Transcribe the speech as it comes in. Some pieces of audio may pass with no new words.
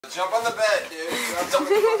Jump on the bed, dude. Jump on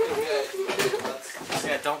the fucking bed.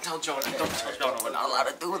 Yeah, don't tell Jonah. Don't tell Jonah. We're not allowed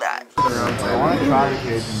to do that. I want to try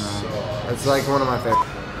occasion though. It's like one of my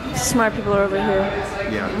favorite. Smart people are over here.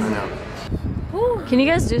 Yeah, I know. Woo. Can you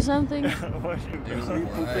guys do something?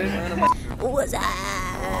 What's that?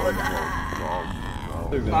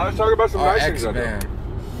 I was talking about some nice things.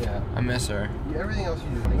 Yeah, I miss her. Everything else you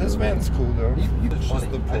do. This man's cool though. It's just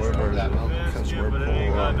the poor version because we're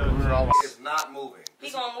poor. It's not moving. He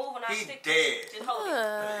gonna move and I He stick. dead. Just hold it.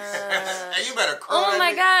 And you better curl. Oh that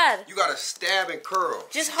my nigga. God. You gotta stab and curl.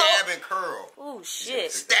 Just stab hold. and curl. Oh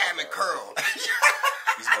shit. Stab and curl.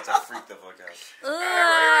 He's about to freak the fuck out.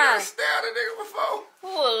 I never stabbed a nigga before.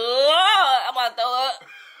 Oh Lord, I'm about to throw up.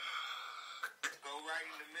 Go right in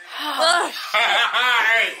the middle.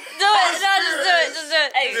 Hey, Do it. No, just do it. Just do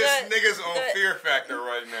it. Hey, this do it. nigga's on Do it. Fear Factor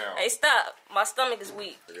right now. Hey, stop. My stomach is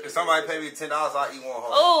weak. If somebody pay me $10, I'll eat one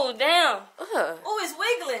whole. Oh, damn. Oh, it's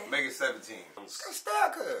wiggling. Make it 17.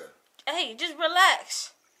 Stab her. Hey, just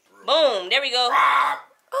relax. Boom. There we go.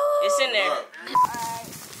 It's in there.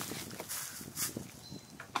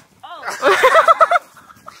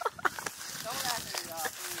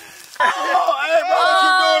 Oh, hey, bro, what you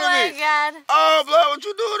doing to me? Oh my God. Oh, blood, what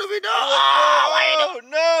you doing to me, dog? Oh,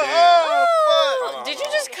 no. Oh, Did you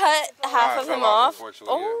just cut half of him off?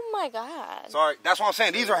 Oh my God. Sorry, that's what I'm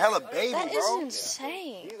saying. These are hella baby, That is bro.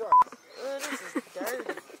 insane. This is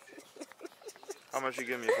dirty. How much you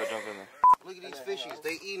give me if I jump in there? Look at these fishies.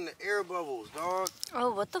 They eating the air bubbles, dog.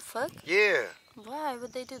 Oh, what the fuck? Yeah. Why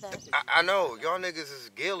would they do that? I know. Y'all niggas is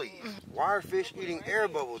gillies. Why are fish eating air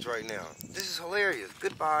bubbles right now? This is hilarious.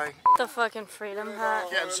 Goodbye. The fucking freedom hat.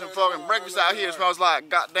 Getting some fucking breakfast out here. It smells like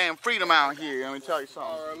goddamn freedom out here. Let me tell you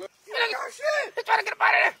something. He's trying to get up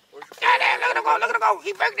out of there. Goddamn, look at him go, look at him go.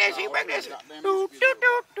 He break this, he break this. Get your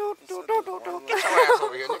ass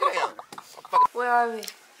over here. Look at him. Where are we?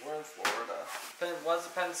 We're in Florida. What's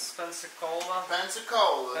it? Pensacola?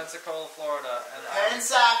 Pensacola. Pensacola, Florida. And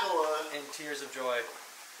Pensacola. in tears of joy.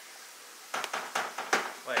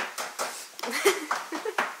 Wait.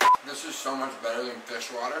 This is so much better than fish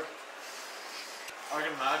water. I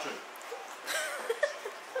can imagine.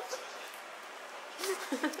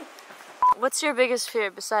 What's your biggest fear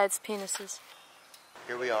besides penises?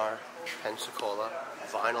 Here we are, Pensacola,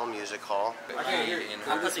 Vinyl Music Hall. I can't hear you.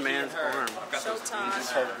 I'm this man's arm.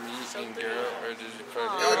 Hurt me in Europe, or did you put it?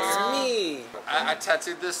 It's me. I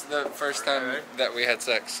tattooed this the first time that we had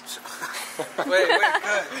sex. Wait, good.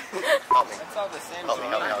 Help me. It's all the same. Help me.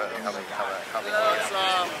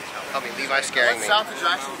 Help me. Levi's scaring me. South of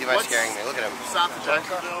Jacksonville. Levi's scaring me. Look at him. South of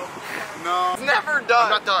Jacksonville. No. It's never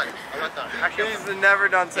done. I'm not done. Actually, He's never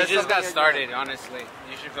done. You just got started, honestly.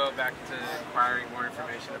 You should go back to acquiring more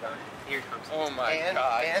information about it. Here it comes. Oh my and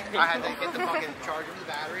God. I had to get the fucking charger of the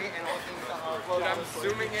battery and all things. I'm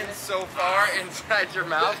zooming in so far inside your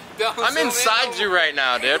mouth. I'm inside you right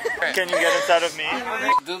now, dude. Can you get inside of me?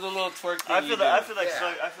 Do the little twerk thing. I feel like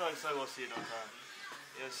Slug will see it on time.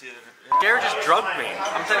 You'll see it. Garrett just drugged me.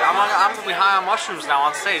 I'm gonna be high on mushrooms now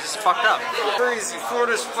on stage. It's fucked up. Crazy.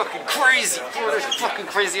 Florida's fucking crazy. Florida's fucking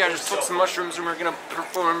crazy. I just took some mushrooms and we're gonna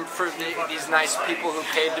perform for these nice people who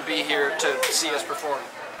paid to be here to see us perform.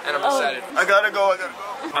 And I'm excited. I gotta go.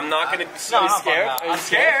 I'm not gonna. Are you scared? Are you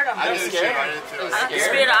scared? I'm scared. The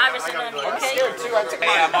spirit of Iverson on me, okay?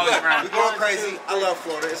 We're going crazy. I love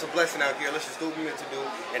Florida. It's a blessing out here. Let's just do what we meant to do.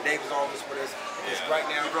 And Dave is always with us. It's right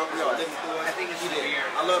now. We are living through it. I think it's here.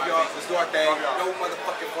 I love y'all. Let's do our thing. No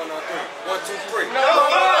motherfucking 1 on 3. 1, 2, 3. No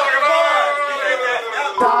motherfucking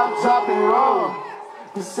Stop, drop, and roll.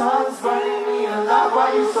 The sun's burning me alive.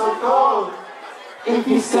 Why you so cold? If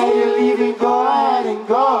you say you're leaving, go ahead and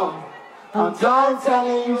go. I'm done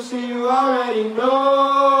telling you, so you already know.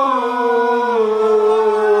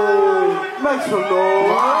 Make some noise.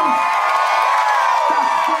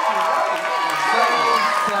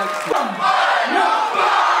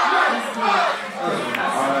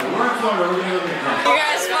 You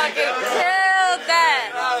guys fucking killed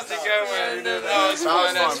that. That was a good one. That was That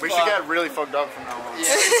was fun. fun. We should get really fucked up from now on.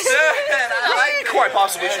 Quite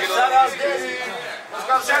possibly. Shout out,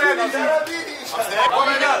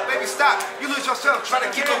 Woman up, baby, stop. You lose yourself trying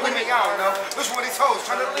to keep up with me. I don't know. Listen what these hoes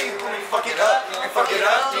trying to leave. Fuck it up and fuck it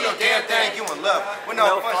up. Do your damn thing. You in love. When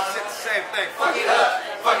no fun shit, the same thing. Fuck it up.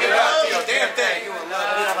 Do your damn thing. You in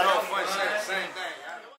love. No fun shit.